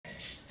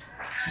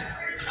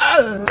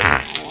Are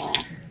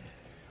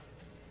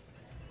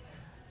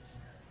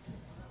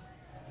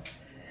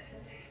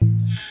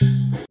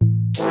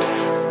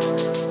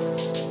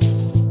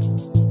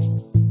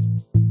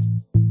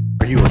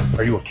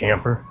you a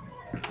camper?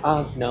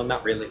 No,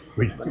 not really.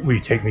 Will you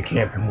take me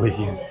camping with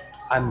you?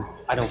 I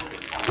don't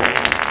think.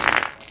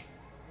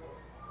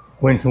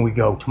 When can we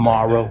go?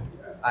 Tomorrow?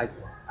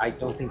 I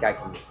don't think I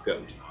can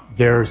go.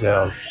 There's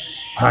a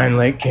Pine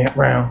Lake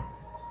campground,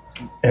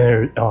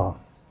 and there,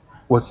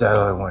 what's that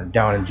other one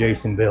down in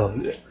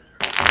Jasonville?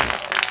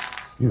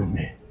 Excuse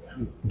me,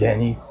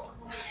 Denny's.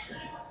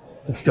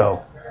 Let's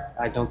go.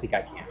 I don't think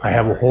I can. I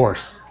have a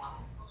horse.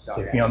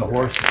 Take me on the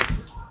horse.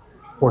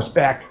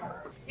 Horseback.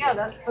 Yeah,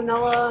 that's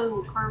vanilla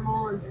and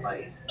caramel and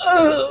spice.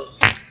 Oh.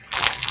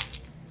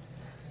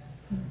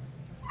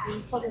 Are you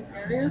fucking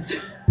serious?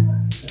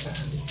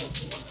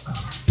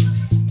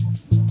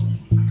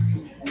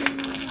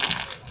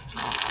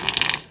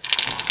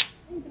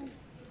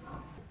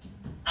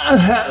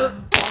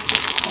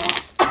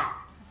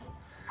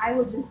 I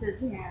will just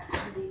attach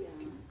the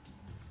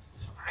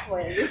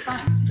toilet. You're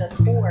fine. The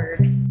cord.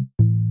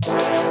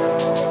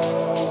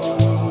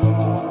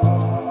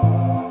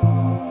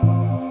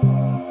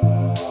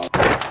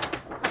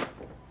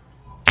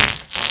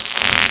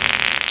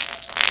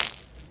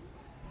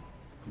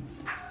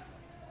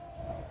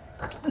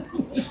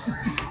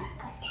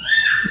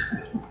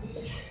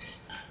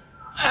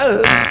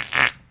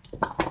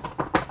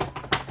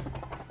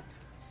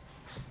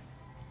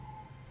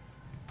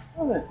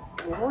 Oh,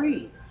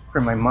 great.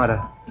 For my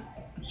mother.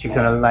 She's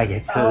gonna like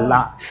it a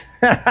lot.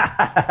 $5.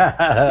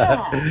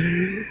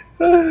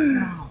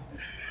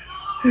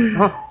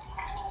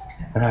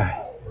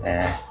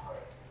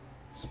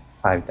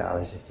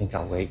 I think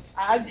I'll wait.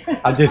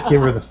 I'll just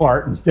give her the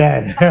fart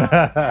instead.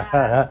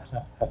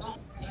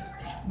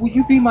 Will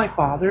you be my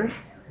father?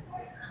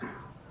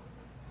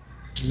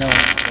 No.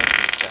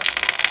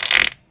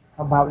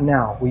 How about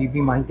now? Will you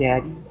be my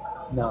daddy?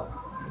 No.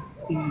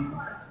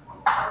 Please.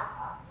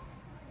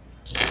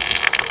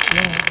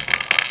 No.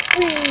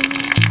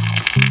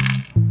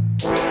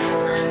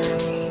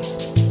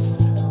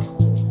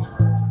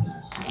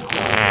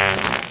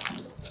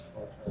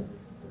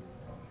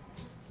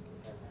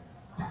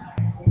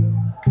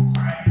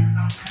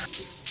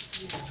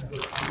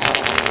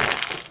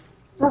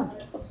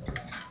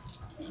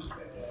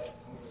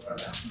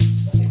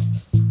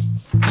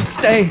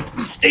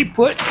 Stay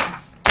put.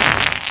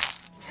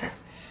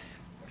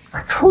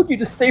 I told you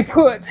to stay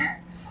put.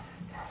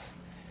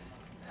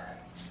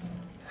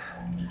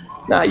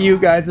 Not you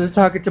guys, I was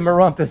talking to my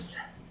rumpus.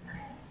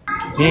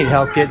 You need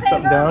help getting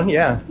something down?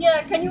 Yeah.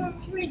 Yeah, can you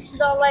reach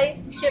the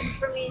lace chips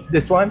for me?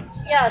 This one?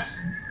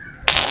 Yes.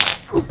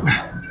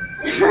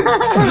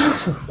 I'm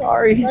so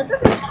sorry. That's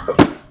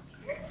okay.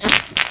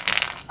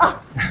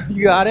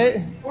 You got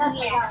it?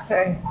 Yeah.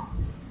 Okay.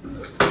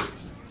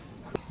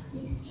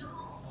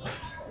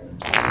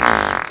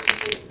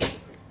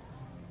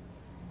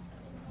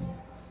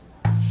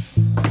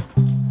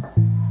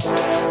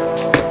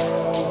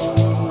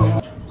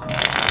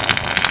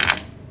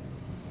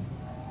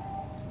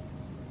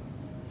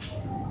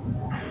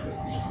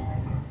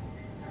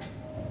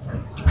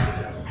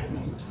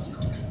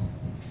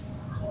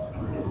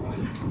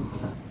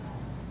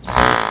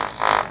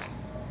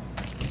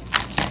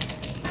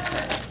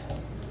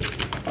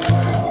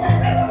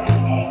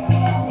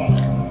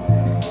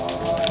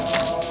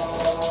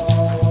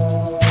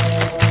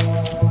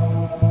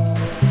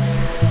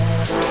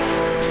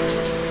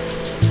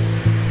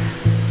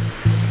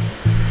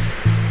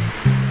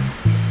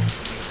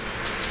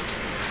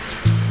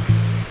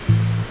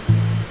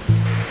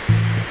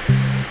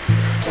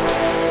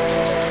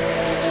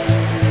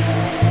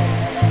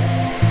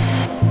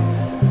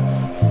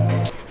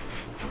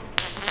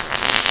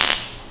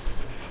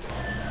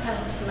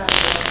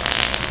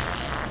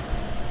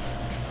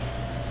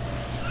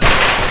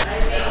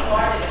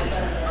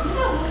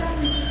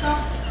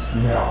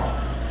 No.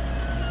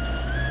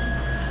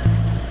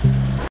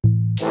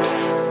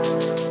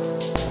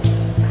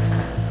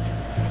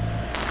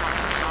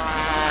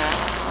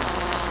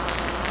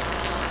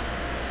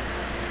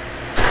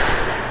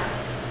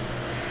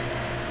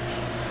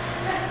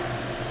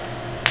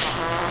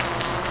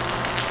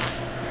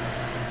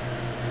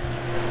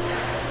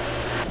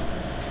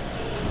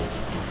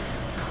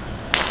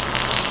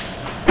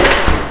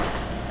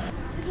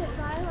 Is it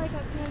by like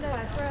a Panda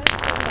Express?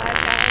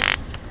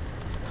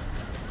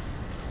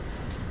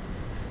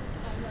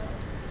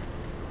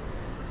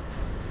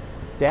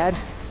 Dad,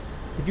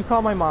 did you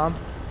call my mom?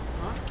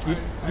 Huh?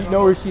 You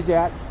know where she's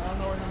at? I don't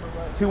know her number,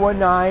 but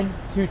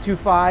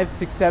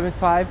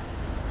 219-225-675.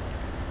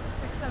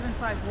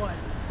 6751.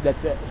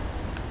 That's it.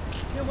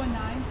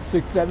 219.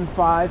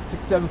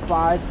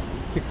 675-675-675.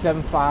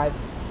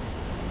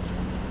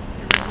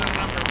 There's no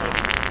number,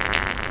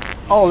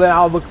 but Oh, then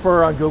I'll look for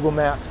her on Google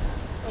Maps.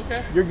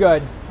 okay. You're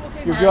good.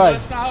 Okay. You're All right,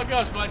 good. that's not how it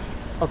goes, bud.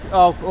 Okay.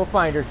 Oh, we'll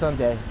find her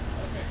someday. Okay,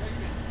 thank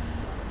you.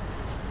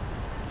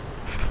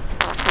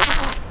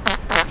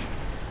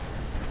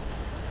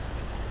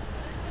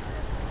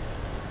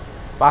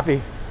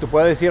 Boppy, Tú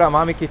puedes decir a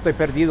mami que estoy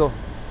perdido.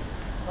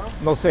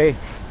 No sé.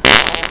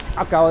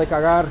 Acabo de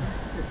cagar.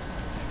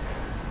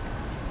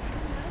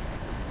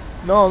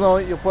 No,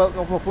 yo puedo,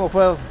 no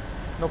puedo.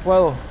 No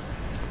puedo.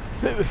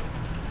 Sí.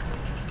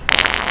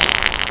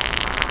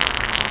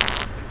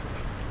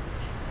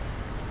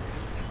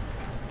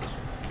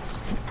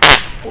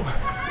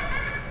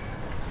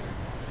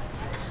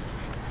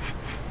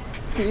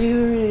 Do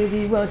you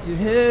really want to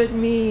hurt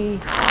me?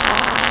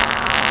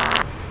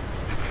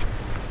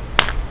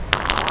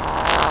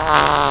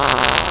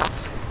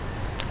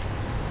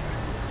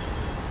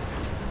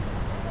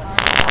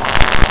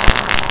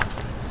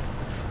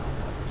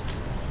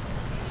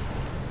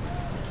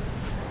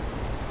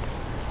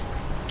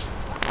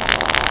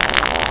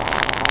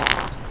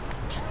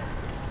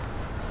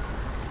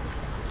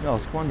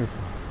 Smells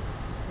wonderful.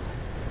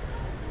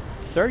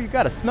 Sir, you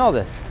gotta smell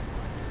this.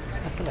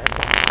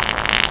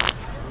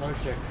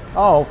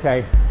 Oh,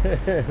 okay.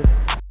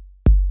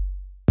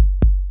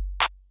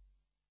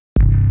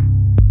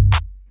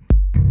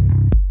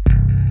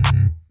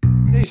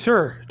 Hey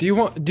sir, do you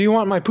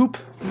want my poop?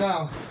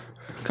 No,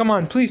 Come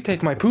on, please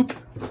take my poop.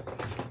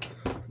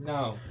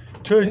 no.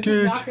 Take This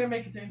is not gonna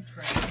make it to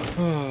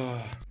Instagram.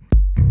 it.